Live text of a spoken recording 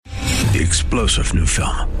the explosive new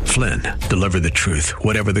film, Flynn, Deliver the Truth,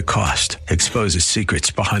 Whatever the Cost, exposes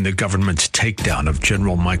secrets behind the government's takedown of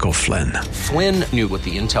General Michael Flynn. Flynn knew what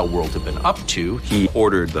the intel world had been up to. He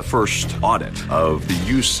ordered the first audit of the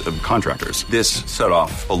use of contractors. This set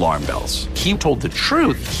off alarm bells. He told the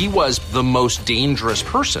truth. He was the most dangerous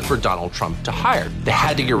person for Donald Trump to hire. They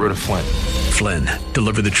had to get rid of Flynn. Flynn,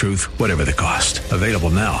 Deliver the Truth, Whatever the Cost. Available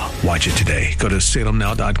now. Watch it today. Go to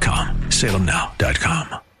salemnow.com.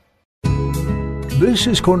 salemnow.com. This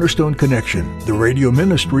is Cornerstone Connection, the radio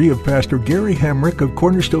ministry of Pastor Gary Hamrick of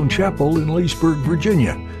Cornerstone Chapel in Leesburg,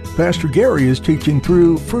 Virginia. Pastor Gary is teaching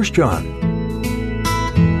through 1 John. Real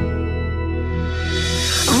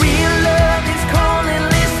love is calling,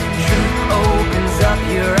 listen, truth opens up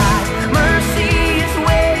your eyes. Mercy is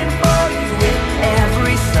waiting for you with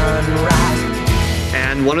every sunrise.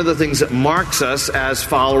 And one of the things that marks us as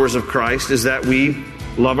followers of Christ is that we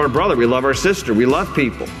love our brother, we love our sister, we love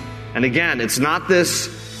people. And again, it's not this,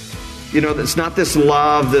 it's not this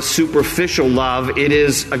love, this superficial love. It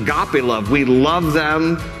is agape love. We love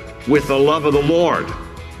them with the love of the Lord.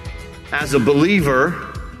 As a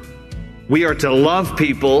believer, we are to love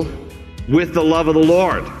people with the love of the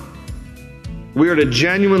Lord. We are to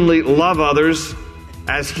genuinely love others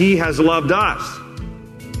as He has loved us.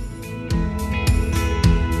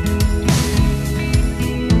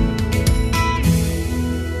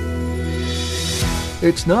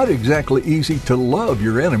 It's not exactly easy to love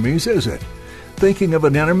your enemies, is it? Thinking of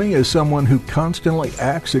an enemy as someone who constantly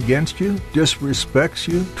acts against you, disrespects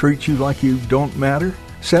you, treats you like you don't matter,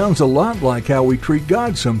 sounds a lot like how we treat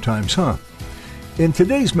God sometimes, huh? In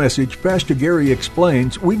today's message, Pastor Gary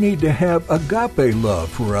explains we need to have agape love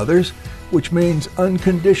for others, which means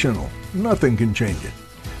unconditional. Nothing can change it.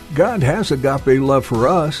 God has agape love for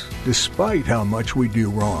us, despite how much we do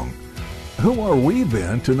wrong. Who are we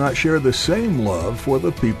then to not share the same love for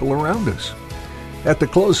the people around us? At the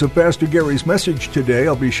close of Pastor Gary's message today,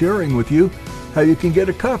 I'll be sharing with you how you can get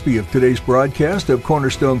a copy of today's broadcast of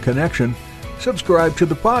Cornerstone Connection, subscribe to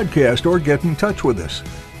the podcast, or get in touch with us.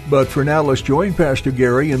 But for now, let's join Pastor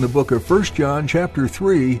Gary in the book of 1 John chapter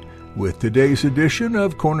 3 with today's edition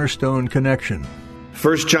of Cornerstone Connection.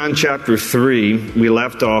 1 John chapter 3, we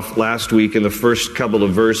left off last week in the first couple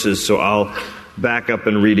of verses, so I'll back up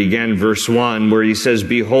and read again verse 1, where he says,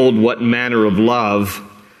 "Behold, what manner of love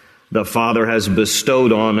the Father has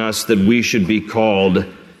bestowed on us, that we should be called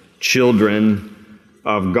children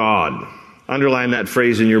of God." Underline that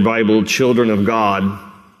phrase in your Bible, children of God.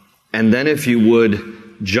 And then if you would,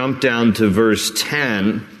 jump down to verse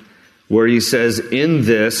 10, where he says, "In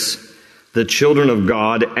this, the children of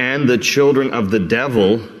God and the children of the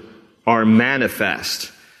devil are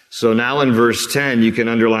manifest." So now in verse 10, you can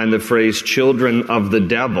underline the phrase, children of the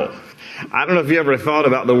devil. I don't know if you ever thought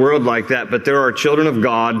about the world like that, but there are children of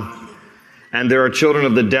God, and there are children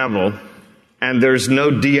of the devil, and there's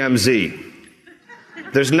no DMZ.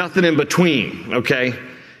 There's nothing in between, okay?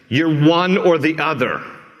 You're one or the other.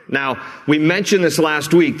 Now, we mentioned this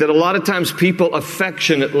last week, that a lot of times people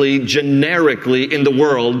affectionately, generically in the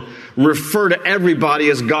world, refer to everybody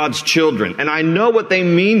as God's children. And I know what they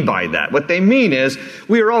mean by that. What they mean is,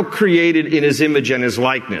 we are all created in His image and His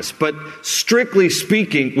likeness. But strictly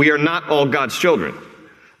speaking, we are not all God's children.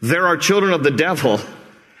 There are children of the devil,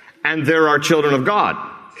 and there are children of God.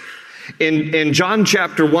 In John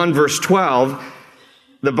chapter 1, verse 12,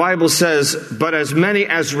 the Bible says, "But as many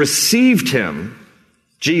as received Him,"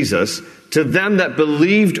 Jesus, "to them that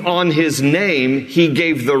believed on His name, He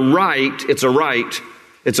gave the right," it's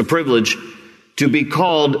a privilege, "to be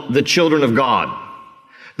called the children of God."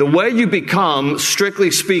 The way you become,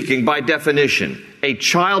 strictly speaking, by definition, a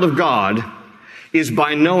child of God is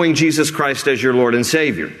by knowing Jesus Christ as your Lord and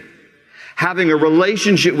Savior. Having a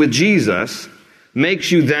relationship with Jesus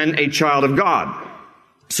makes you then a child of God.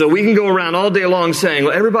 So we can go around all day long saying,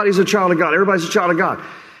 well, everybody's a child of God, everybody's a child of God.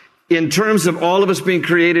 In terms of all of us being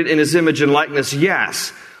created in His image and likeness,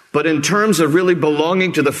 yes. But in terms of really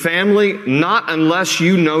belonging to the family, not unless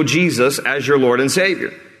you know Jesus as your Lord and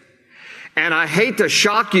Savior. And I hate to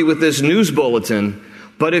shock you with this news bulletin,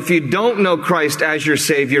 but if you don't know Christ as your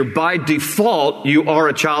Savior, by default, you are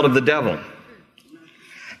a child of the devil.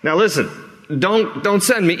 Now listen, don't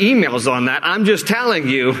send me emails on that. I'm just telling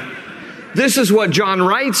you, this is what John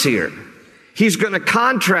writes here. He's going to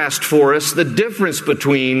contrast for us the difference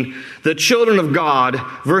between the children of God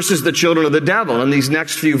versus the children of the devil in these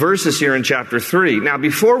next few verses here in chapter 3. Now,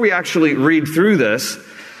 before we actually read through this,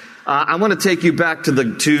 I want to take you back to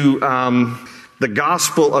the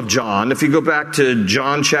Gospel of John. If you go back to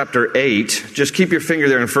John chapter 8, just keep your finger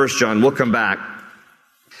there in 1 John. We'll come back.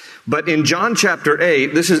 But in John chapter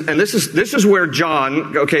 8, this is where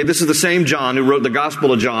John, okay, this is the same John who wrote the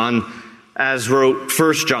Gospel of John as wrote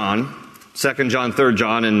 1 John, 2 John, 3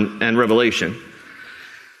 John, and Revelation.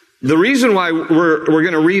 The reason why we're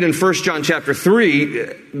going to read in 1 John chapter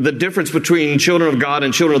 3 the difference between children of God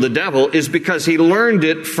and children of the devil is because he learned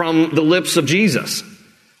it from the lips of Jesus.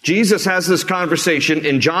 Jesus has this conversation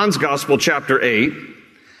in John's Gospel chapter 8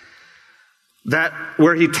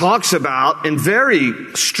 where he talks about, in very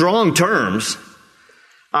strong terms,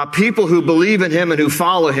 people who believe in him and who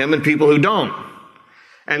follow him and people who don't.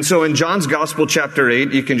 And so in John's Gospel chapter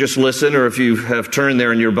 8, you can just listen, or if you have turned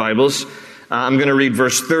there in your Bibles, I'm going to read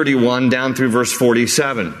verse 31 down through verse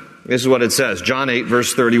 47. This is what it says, John 8,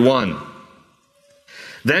 verse 31.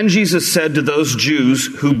 Then Jesus said to those Jews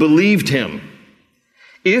who believed him,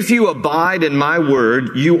 "If you abide in my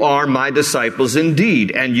word, you are my disciples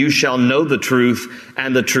indeed, and you shall know the truth,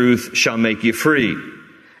 and the truth shall make you free."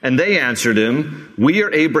 And they answered him, "We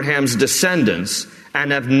are Abraham's descendants,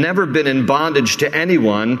 and have never been in bondage to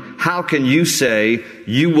anyone. How can you say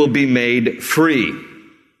you will be made free?"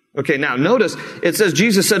 Okay, now notice, it says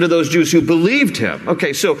Jesus said to those Jews who believed him.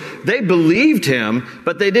 Okay, so they believed him,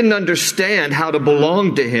 but they didn't understand how to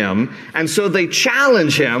belong to him. And so they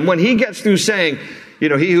challenge him when he gets through saying,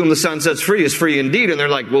 he whom the Son sets free is free indeed. And they're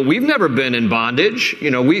like, well, we've never been in bondage.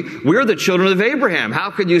 We're the children of Abraham. How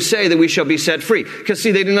could you say that we shall be set free? Because see,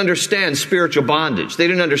 they didn't understand spiritual bondage. They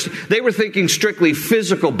didn't understand. They were thinking strictly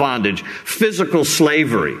physical bondage, physical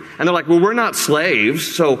slavery. And they're like, well, we're not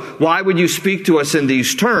slaves. So why would you speak to us in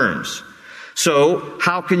these terms? So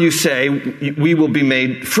how can you say we will be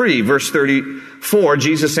made free? Verse 34,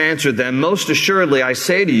 Jesus answered them, "Most assuredly I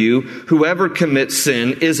say to you, whoever commits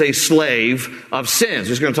sin is a slave of sin." So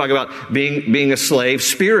he's going to talk about being a slave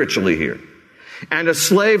spiritually here. "And a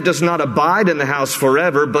slave does not abide in the house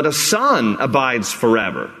forever, but a son abides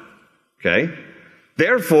forever." Okay?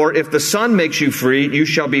 "Therefore, if the Son makes you free, you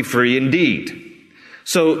shall be free indeed."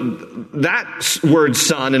 So that word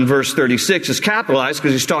son in verse 36 is capitalized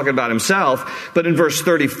because he's talking about himself. But in verse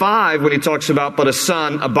 35, when he talks about, but a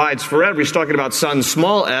son abides forever, he's talking about son,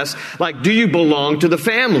 small s. Like, do you belong to the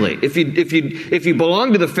family? If you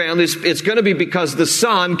belong to the family, it's going to be because the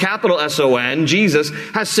Son, capital S-O-N, Jesus,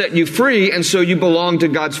 has set you free. And so you belong to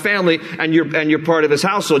God's family and you're part of his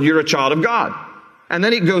household. You're a child of God. And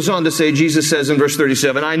then he goes on to say, Jesus says in verse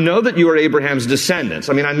 37, "I know that you are Abraham's descendants."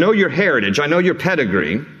 I mean, I know your heritage. I know your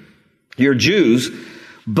pedigree. You're Jews,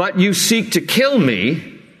 but you seek to kill me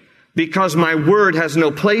because my word has no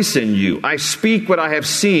place in you. I speak what I have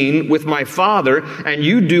seen with my Father, and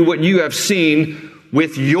you do what you have seen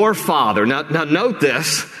with your father. Now note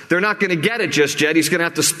this. They're not going to get it just yet. He's going to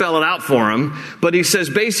have to spell it out for them. But he says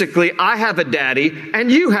basically, I have a daddy and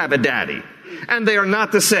you have a daddy, and they are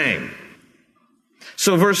not the same.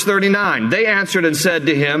 So verse 39, they answered and said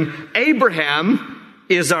to him, "Abraham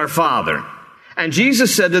is our father." And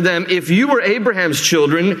Jesus said to them, "If you were Abraham's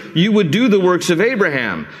children, you would do the works of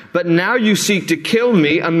Abraham. But now you seek to kill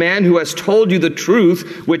me, a man who has told you the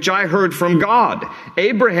truth, which I heard from God.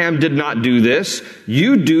 Abraham did not do this.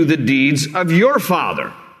 You do the deeds of your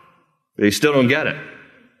father." They still don't get it.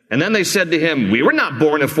 And then they said to him, "We were not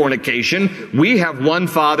born of fornication. We have one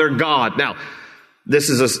Father, God." Now, this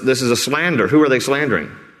is a slander. Who are they slandering?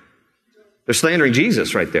 They're slandering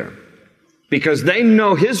Jesus right there. Because they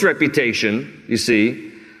know his reputation, you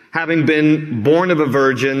see, having been born of a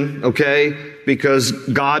virgin, okay, because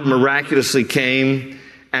God miraculously came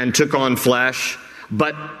and took on flesh.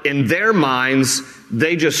 But in their minds,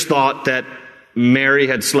 they just thought that Mary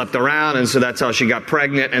had slept around, and so that's how she got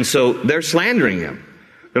pregnant. And so they're slandering him.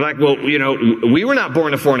 They're like, well, we were not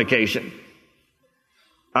born of fornication.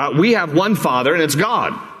 We have one Father, and it's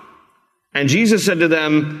God. And Jesus said to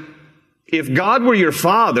them, if God were your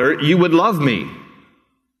Father, you would love me.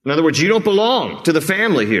 In other words, you don't belong to the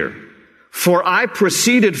family here. For I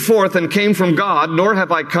proceeded forth and came from God, nor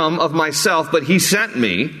have I come of myself, but he sent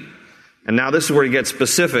me. And now this is where he gets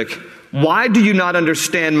specific. Why do you not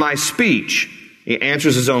understand my speech? He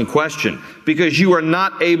answers his own question. Because you are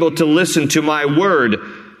not able to listen to my word.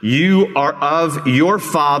 You are of your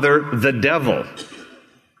father, the devil.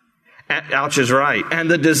 Ouch is right. And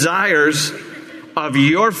the desires of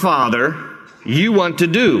your father you want to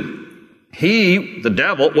do. He, the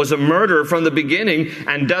devil, was a murderer from the beginning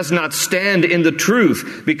and does not stand in the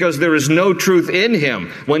truth because there is no truth in him.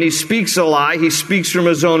 When he speaks a lie, he speaks from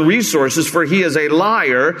his own resources, for he is a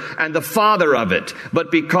liar and the father of it. But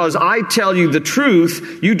because I tell you the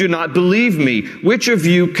truth, you do not believe me. Which of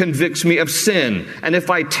you convicts me of sin? And if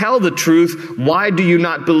I tell the truth, why do you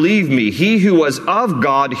not believe me? He who was of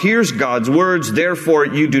God hears God's words. Therefore,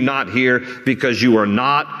 you do not hear because you are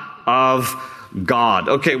not of God.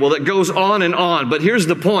 Okay, well, it goes on and on, but here's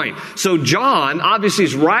the point. So John obviously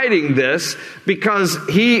is writing this because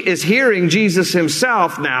he is hearing Jesus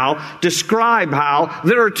himself now describe how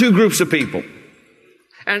there are two groups of people.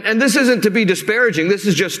 And this isn't to be disparaging. This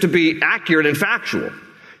is just to be accurate and factual.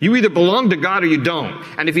 You either belong to God or you don't.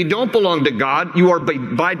 And if you don't belong to God, you are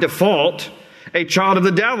by default a child of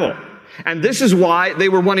the devil. And this is why they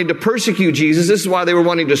were wanting to persecute Jesus. This is why they were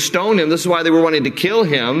wanting to stone him. This is why they were wanting to kill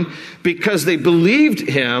him, because they believed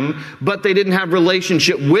him, but they didn't have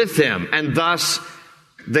relationship with him. And thus,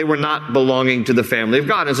 they were not belonging to the family of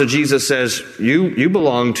God. And so Jesus says, you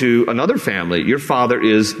belong to another family. Your father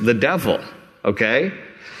is the devil. Okay?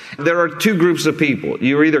 There are two groups of people.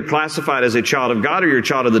 You're either classified as a child of God or you're a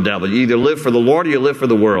child of the devil. You either live for the Lord or you live for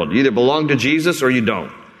the world. You either belong to Jesus or you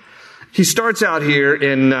don't. He starts out here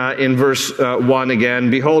in verse 1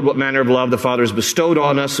 again. Behold, what manner of love the Father has bestowed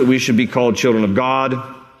on us, that we should be called children of God.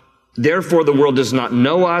 Therefore the world does not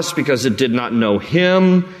know us, because it did not know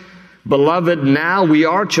him. Beloved, now we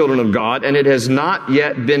are children of God, and it has not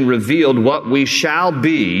yet been revealed what we shall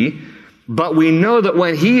be. But we know that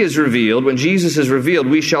when he is revealed, when Jesus is revealed,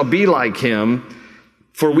 we shall be like him,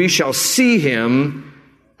 for we shall see him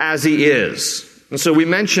as he is. And so we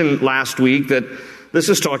mentioned last week that this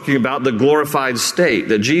is talking about the glorified state,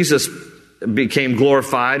 that Jesus became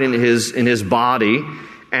glorified in his body,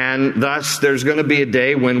 and thus there's going to be a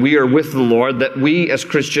day when we are with the Lord that we as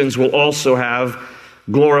Christians will also have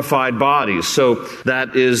glorified bodies. So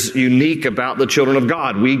that is unique about the children of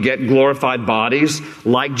God. We get glorified bodies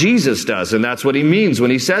like Jesus does, and that's what he means when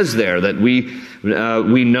he says there that we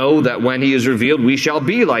know that when he is revealed, we shall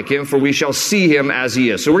be like him, for we shall see him as he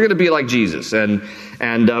is. So we're going to be like Jesus, and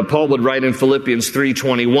Paul would write in Philippians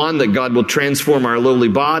 3:21 that God will transform our lowly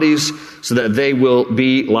bodies so that they will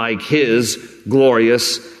be like his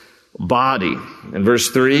glorious body. And verse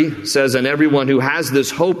 3 says, and everyone who has this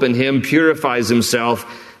hope in him purifies himself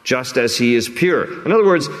just as he is pure. In other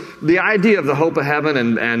words, the idea of the hope of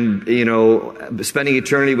heaven and spending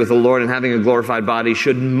eternity with the Lord and having a glorified body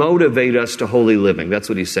should motivate us to holy living. That's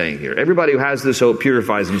what he's saying here. Everybody who has this hope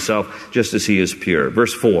purifies himself just as he is pure.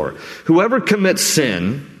 Verse 4, whoever commits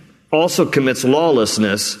sin also commits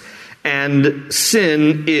lawlessness, and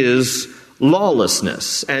sin is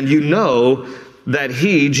lawlessness. And you know that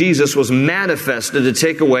he, Jesus, was manifested to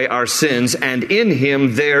take away our sins, and in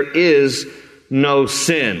him there is no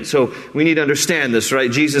sin. So we need to understand this, right?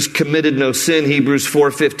 Jesus committed no sin. Hebrews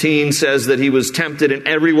 4:15 says that he was tempted in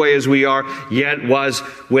every way as we are, yet was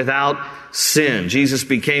without sin. Jesus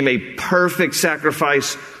became a perfect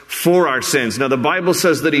sacrifice for our sins. Now the Bible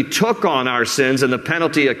says that he took on our sins and the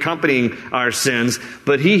penalty accompanying our sins,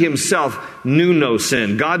 but he himself knew no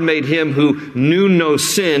sin. God made him who knew no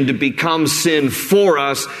sin to become sin for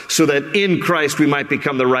us, so that in Christ we might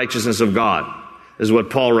become the righteousness of God, is what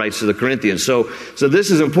Paul writes to the Corinthians. So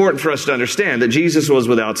this is important for us to understand, that Jesus was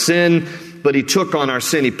without sin, but he took on our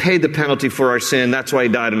sin. He paid the penalty for our sin. That's why he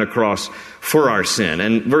died on a cross for our sin.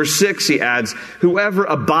 And verse 6, he adds, whoever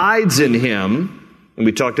abides in him. And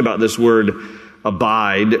we talked about this word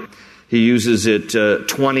abide. He uses it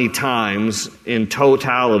 20 times in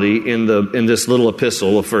totality in this little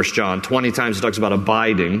epistle of 1 John. 20 times he talks about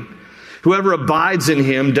abiding. Whoever abides in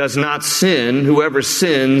him does not sin. Whoever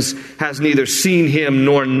sins has neither seen him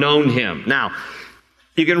nor known him. Now,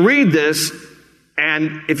 you can read this,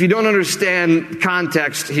 and if you don't understand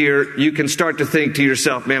context here, you can start to think to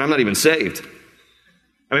yourself, man, I'm not even saved.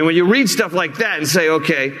 I mean, when you read stuff like that and say,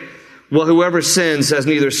 okay, well, whoever sins has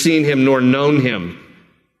neither seen him nor known him.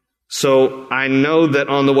 So I know that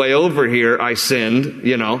on the way over here, I sinned,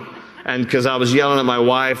 and because I was yelling at my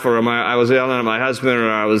wife, or I was yelling at my husband,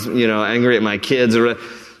 or I was, angry at my kids.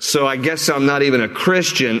 So I guess I'm not even a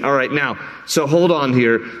Christian. All right, now, so hold on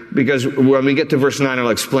here, because when we get to verse 9, I'll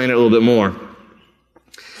explain it a little bit more.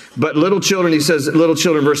 But little children, he says, little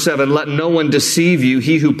children, verse 7, let no one deceive you.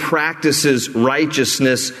 He who practices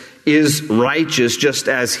righteousness is righteous, just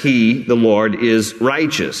as he, the Lord, is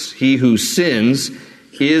righteous. He who sins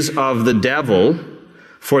is of the devil,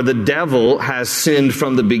 for the devil has sinned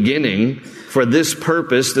from the beginning. For this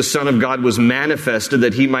purpose the Son of God was manifested,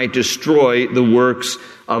 that he might destroy the works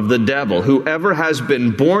of the devil. Whoever has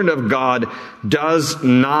been born of God does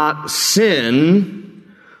not sin,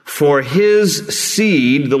 for his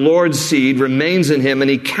seed, the Lord's seed, remains in him,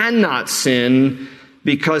 and he cannot sin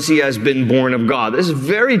because he has been born of God. This is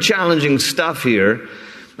very challenging stuff here.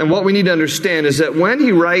 And what we need to understand is that when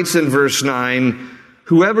he writes in verse 9,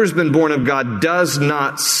 Whoever's been born of God does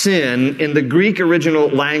not sin. In the Greek original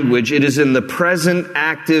language, it is in the present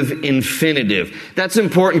active infinitive. That's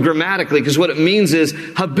important grammatically because what it means is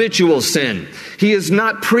habitual sin. He is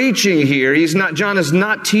not preaching here. John is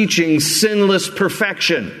not teaching sinless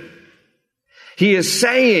perfection. He is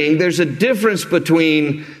saying there's a difference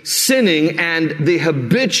between sinning and the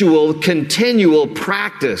habitual, continual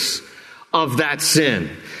practice of that sin.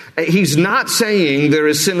 He's not saying there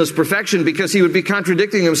is sinless perfection because he would be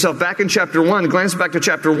contradicting himself. Back in chapter 1, glance back to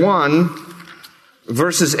chapter 1,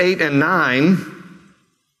 verses 8 and 9.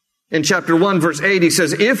 In chapter 1, verse 8, he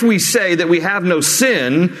says, if we say that we have no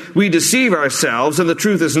sin, we deceive ourselves and the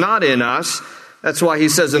truth is not in us. That's why he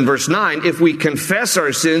says in verse 9, if we confess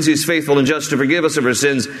our sins, he's faithful and just to forgive us of our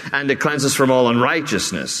sins and to cleanse us from all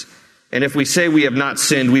unrighteousness. And if we say we have not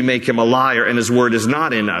sinned, we make him a liar and his word is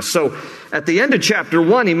not in us. So at the end of chapter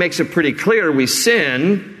 1, he makes it pretty clear we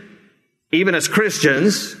sin, even as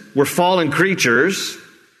Christians. We're fallen creatures.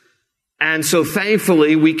 And so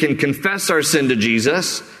thankfully, we can confess our sin to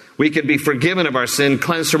Jesus. We can be forgiven of our sin,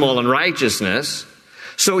 cleansed from all unrighteousness.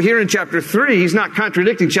 So here in chapter 3, he's not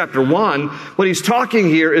contradicting chapter 1. What he's talking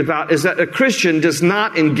here about is that a Christian does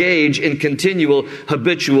not engage in continual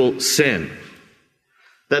habitual sin.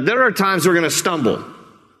 That there are times we're going to stumble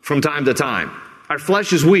from time to time. Our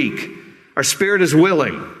flesh is weak. Our spirit is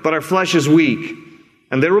willing, but our flesh is weak.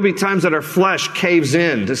 And there will be times that our flesh caves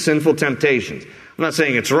in to sinful temptations. I'm not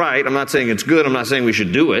saying it's right. I'm not saying it's good. I'm not saying we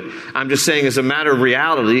should do it. I'm just saying as a matter of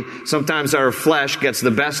reality, sometimes our flesh gets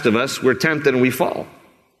the best of us. We're tempted and we fall.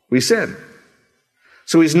 We sin.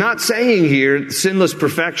 So he's not saying here sinless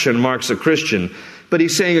perfection marks a Christian, but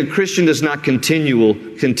he's saying a Christian does not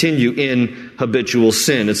continue in habitual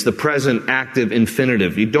sin. It's the present active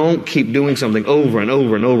infinitive. You don't keep doing something over and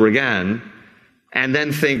over and over again and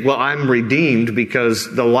then think, well, I'm redeemed,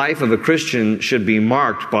 because the life of a Christian should be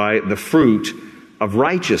marked by the fruit of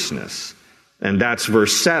righteousness. And that's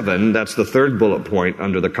verse 7. That's the third bullet point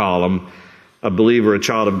under the column. A believer, a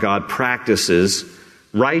child of God, practices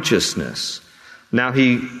righteousness. Now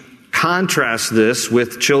he contrasts this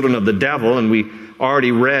with children of the devil, and we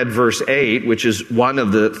already read verse 8, which is one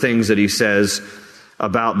of the things that he says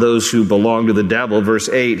about those who belong to the devil. Verse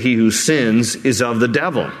 8, he who sins is of the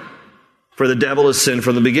devil, for the devil has sinned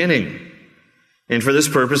from the beginning. And for this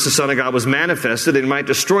purpose the Son of God was manifested, that he might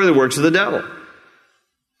destroy the works of the devil.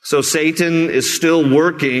 So Satan is still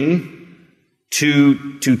working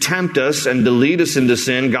to tempt us and to lead us into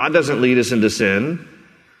sin. God doesn't lead us into sin.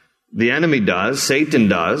 The enemy does. Satan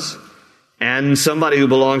does. And somebody who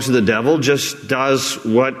belongs to the devil just does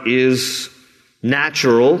what is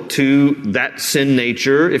natural to that sin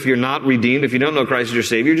nature. If you're not redeemed, if you don't know Christ as your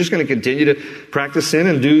Savior, you're just going to continue to practice sin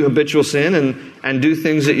and do habitual sin and do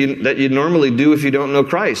things that you normally do if you don't know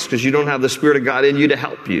Christ, because you don't have the Spirit of God in you to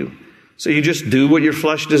help you. So you just do what your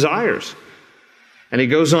flesh desires. And he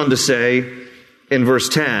goes on to say in verse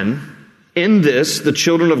 10, in this the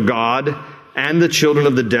children of God and the children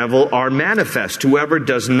of the devil are manifest. Whoever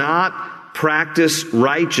does not practice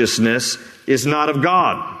righteousness is not of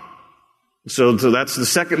God. So that's the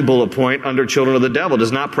second bullet point under children of the devil.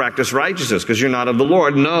 Does not practice righteousness, because you're not of the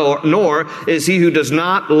Lord. Nor is he who does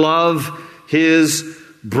not love his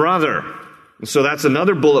brother. So that's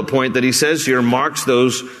another bullet point that he says here marks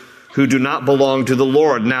those who do not belong to the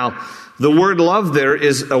Lord. Now, the word love there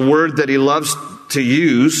is a word that he loves to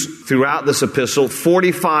use throughout this epistle.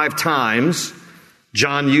 45 times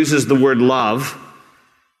John uses the word love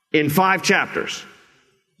in 5 chapters.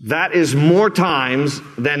 That is more times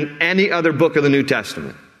than any other book of the New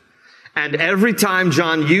Testament. And every time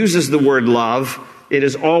John uses the word love, it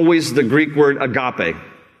is always the Greek word agape,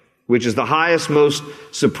 which is the highest, most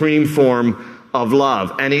supreme form of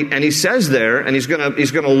love. And he says there, and he's going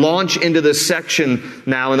to launch into this section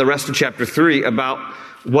now in the rest of chapter 3 about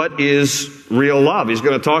what is real love. He's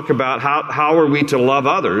going to talk about how are we to love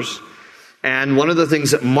others. And one of the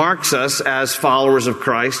things that marks us as followers of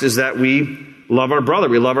Christ is that we love our brother,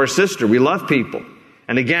 we love our sister, we love people.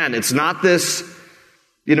 And again, it's not this,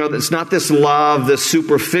 it's not this love, this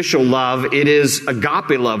superficial love. It is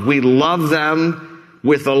agape love. We love them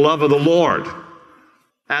with the love of the Lord.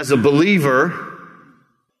 As a believer,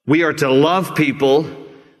 we are to love people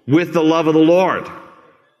with the love of the Lord.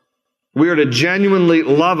 We are to genuinely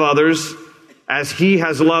love others as he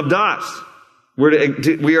has loved us.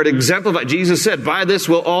 We are to exemplify. Jesus said, by this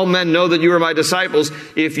will all men know that you are my disciples,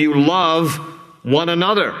 if you love one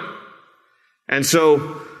another. And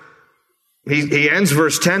so he ends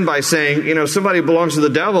verse 10 by saying, somebody who belongs to the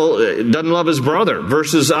devil doesn't love his brother.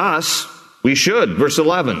 Versus us, we should. Verse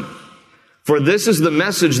 11. For this is the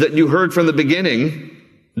message that you heard from the beginning,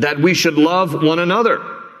 that we should love one another.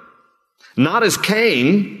 Not as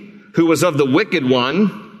Cain, who was of the wicked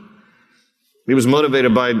one. He was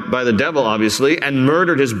motivated by the devil, obviously, and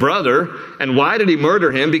murdered his brother. And why did he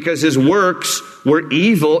murder him? Because his works were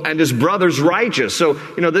evil and his brother's righteous. So,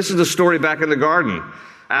 this is the story back in the garden.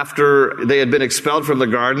 After they had been expelled from the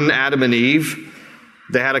garden, Adam and Eve,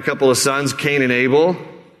 they had a couple of sons, Cain and Abel.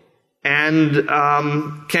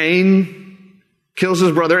 And Cain kills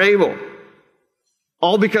his brother Abel.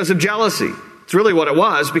 All because of jealousy. It's really what it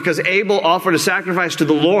was, because Abel offered a sacrifice to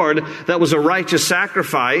the Lord that was a righteous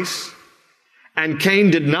sacrifice. And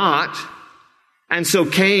Cain did not. And so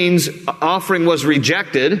Cain's offering was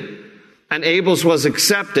rejected and Abel's was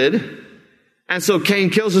accepted. And so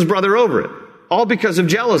Cain kills his brother over it. All because of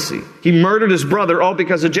jealousy. He murdered his brother all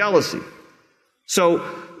because of jealousy. So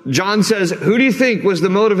John says, who do you think was the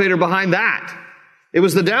motivator behind that? It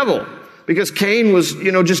was the devil. Because Cain was,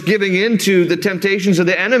 just giving in to the temptations of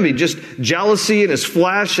the enemy. Just jealousy in his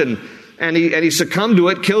flesh. And he succumbed to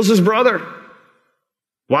it, kills his brother.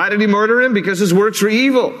 Why did he murder him? Because his works were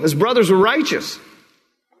evil. His brothers were righteous.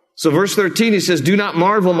 So verse 13, he says, do not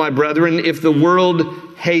marvel, my brethren, if the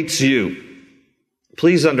world hates you.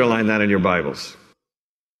 Please underline that in your Bibles.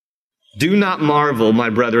 Do not marvel, my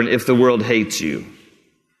brethren, if the world hates you.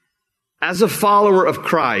 As a follower of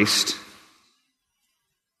Christ,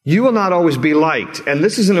 you will not always be liked. And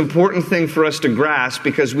this is an important thing for us to grasp,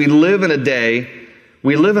 because we live in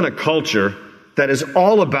a culture that is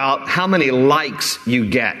all about how many likes you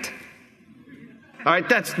get. All right,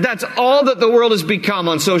 that's all that the world has become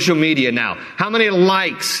on social media now. How many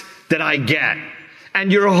likes did I get? And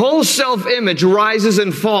your whole self-image rises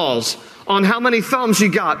and falls on how many thumbs you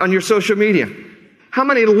got on your social media. How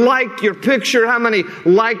many liked your picture? How many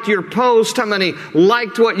liked your post? How many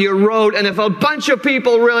liked what you wrote? And if a bunch of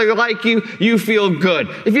people really like you, you feel good.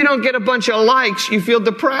 If you don't get a bunch of likes, you feel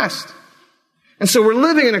depressed. And so we're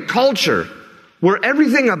living in a culture where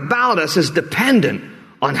everything about us is dependent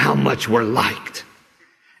on how much we're liked.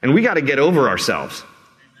 And we got to get over ourselves.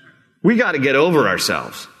 We got to get over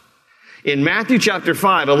ourselves. In Matthew chapter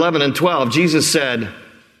 5, 11 and 12, Jesus said,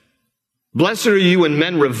 blessed are you when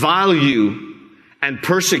men revile you and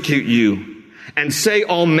persecute you and say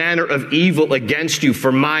all manner of evil against you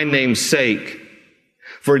for my name's sake.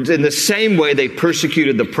 For in the same way they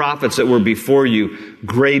persecuted the prophets that were before you,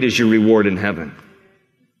 great is your reward in heaven.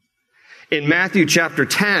 In Matthew chapter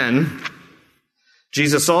 10,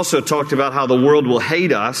 Jesus also talked about how the world will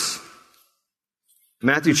hate us.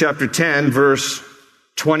 Matthew chapter 10, verse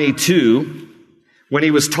 22, when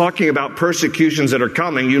he was talking about persecutions that are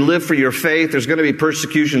coming, you live for your faith, there's going to be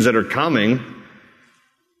persecutions that are coming.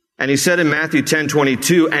 And he said in Matthew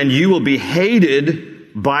 10:22, and you will be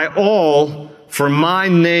hated by all for my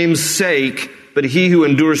name's sake, but he who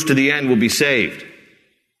endures to the end will be saved.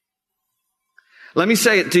 Let me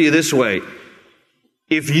say it to you this way.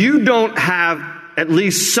 If you don't have at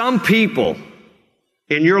least some people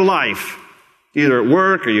in your life, either at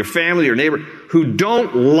work or your family or neighbor, who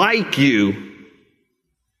don't like you,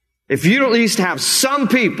 if you at least have some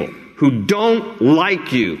people who don't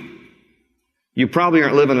like you, you probably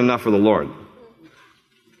aren't living enough for the Lord.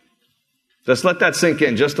 Just let that sink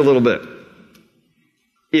in just a little bit.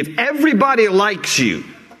 If everybody likes you,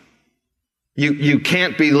 you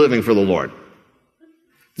can't be living for the Lord.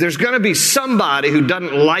 There's going to be somebody who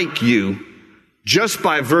doesn't like you just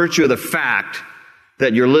by virtue of the fact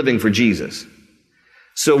that you're living for Jesus.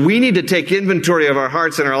 So we need to take inventory of our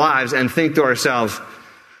hearts and our lives and think to ourselves,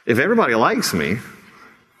 if everybody likes me,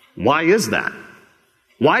 why is that?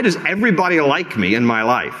 Why does everybody like me in my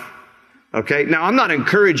life? Okay, now I'm not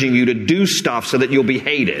encouraging you to do stuff so that you'll be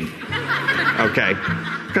hated. Okay,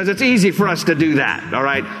 because it's easy for us to do that, all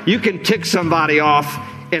right? You can tick somebody off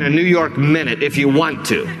in a New York minute if you want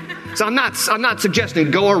to. So I'm not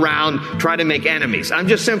suggesting go around, try to make enemies. I'm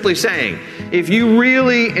just simply saying, if you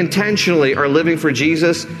really intentionally are living for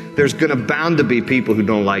Jesus, there's going to bound to be people who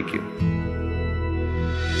don't like you.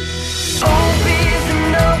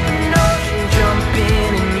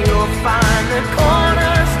 Find the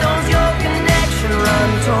cornerstones, your connection, run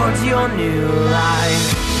towards your new life.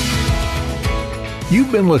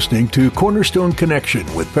 You've been listening to Cornerstone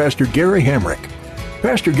Connection with Pastor Gary Hamrick.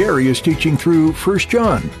 Pastor Gary is teaching through 1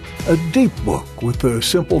 John, a deep book with the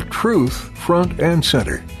simple truth front and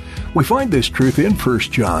center. We find this truth in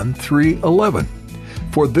 1 John 3:11.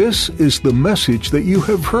 For this is the message that you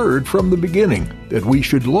have heard from the beginning, that we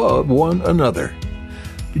should love one another.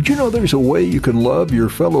 Did you know there's a way you can love your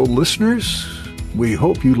fellow listeners? We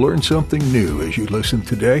hope you learned something new as you listened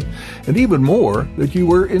today, and even more, that you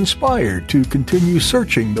were inspired to continue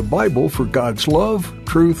searching the Bible for God's love,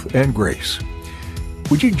 truth, and grace.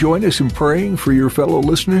 Would you join us in praying for your fellow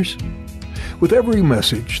listeners? With every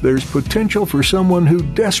message, there's potential for someone who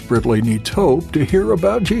desperately needs hope to hear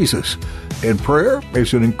about Jesus, and prayer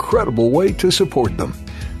is an incredible way to support them,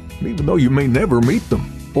 even though you may never meet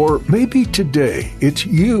them. Or maybe today it's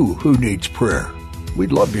you who needs prayer.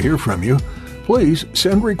 We'd love to hear from you. Please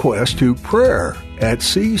send requests to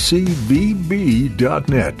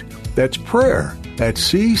prayer@ccvb.net. That's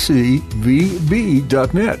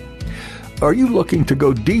prayer@ccvb.net. Are you looking to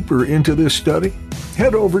go deeper into this study?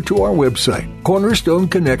 Head over to our website,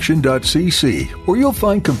 cornerstoneconnection.cc, where you'll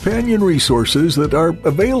find companion resources that are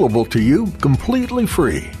available to you completely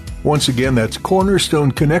free. Once again, that's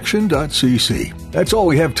cornerstoneconnection.cc. That's all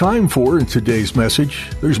we have time for in today's message.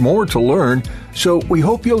 There's more to learn, so we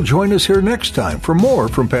hope you'll join us here next time for more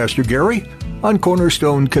from Pastor Gary on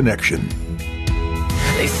Cornerstone Connection.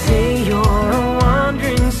 They say you're a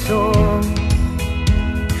wandering soul,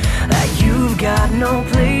 that you've got no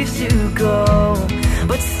place to go,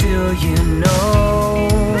 but still you know,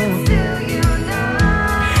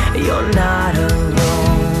 you're not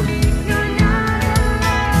alone.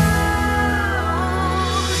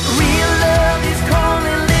 Real love is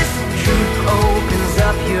calling, listen, truth opens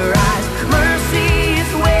up your eyes. Mercy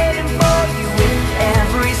is waiting for you with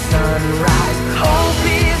every sunrise. Hope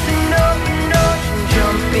is an open ocean,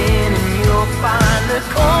 jump in and you'll find the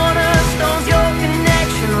cornerstones, your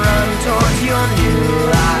connection, run towards your new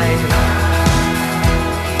life.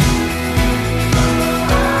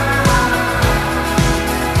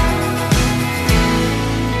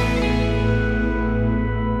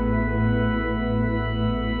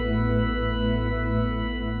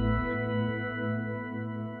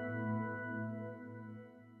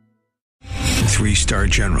 Three-star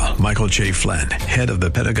General Michael J. Flynn, head of the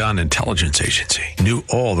Pentagon Intelligence Agency, knew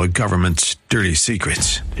all the government's dirty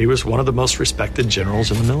secrets. He was one of the most respected generals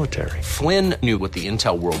in the military. Flynn knew what the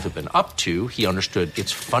intel world had been up to. He understood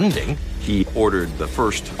its funding. He ordered the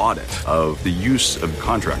first audit of the use of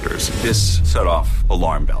contractors. This set off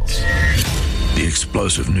alarm bells. The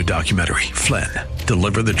explosive new documentary, Flynn,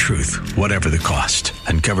 Deliver the Truth, Whatever the Cost,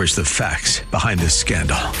 uncovers the facts behind this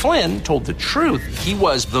scandal. Flynn told the truth. He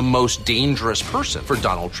was the most dangerous person for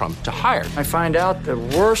Donald Trump to hire. I find out the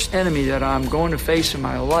worst enemy that I'm going to face in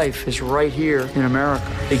my life is right here in America.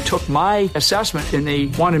 They took my assessment and they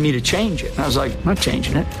wanted me to change it. And I was like, I'm not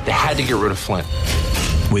changing it. They had to get rid of Flynn.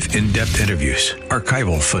 With in-depth interviews,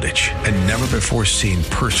 archival footage, and never-before-seen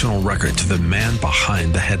personal records of the man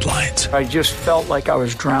behind the headlines. I just felt like I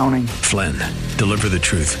was drowning. Flynn, Deliver the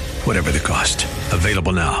Truth, Whatever the Cost.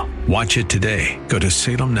 Available now. Watch it today. Go to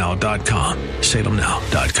salemnow.com.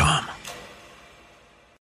 salemnow.com.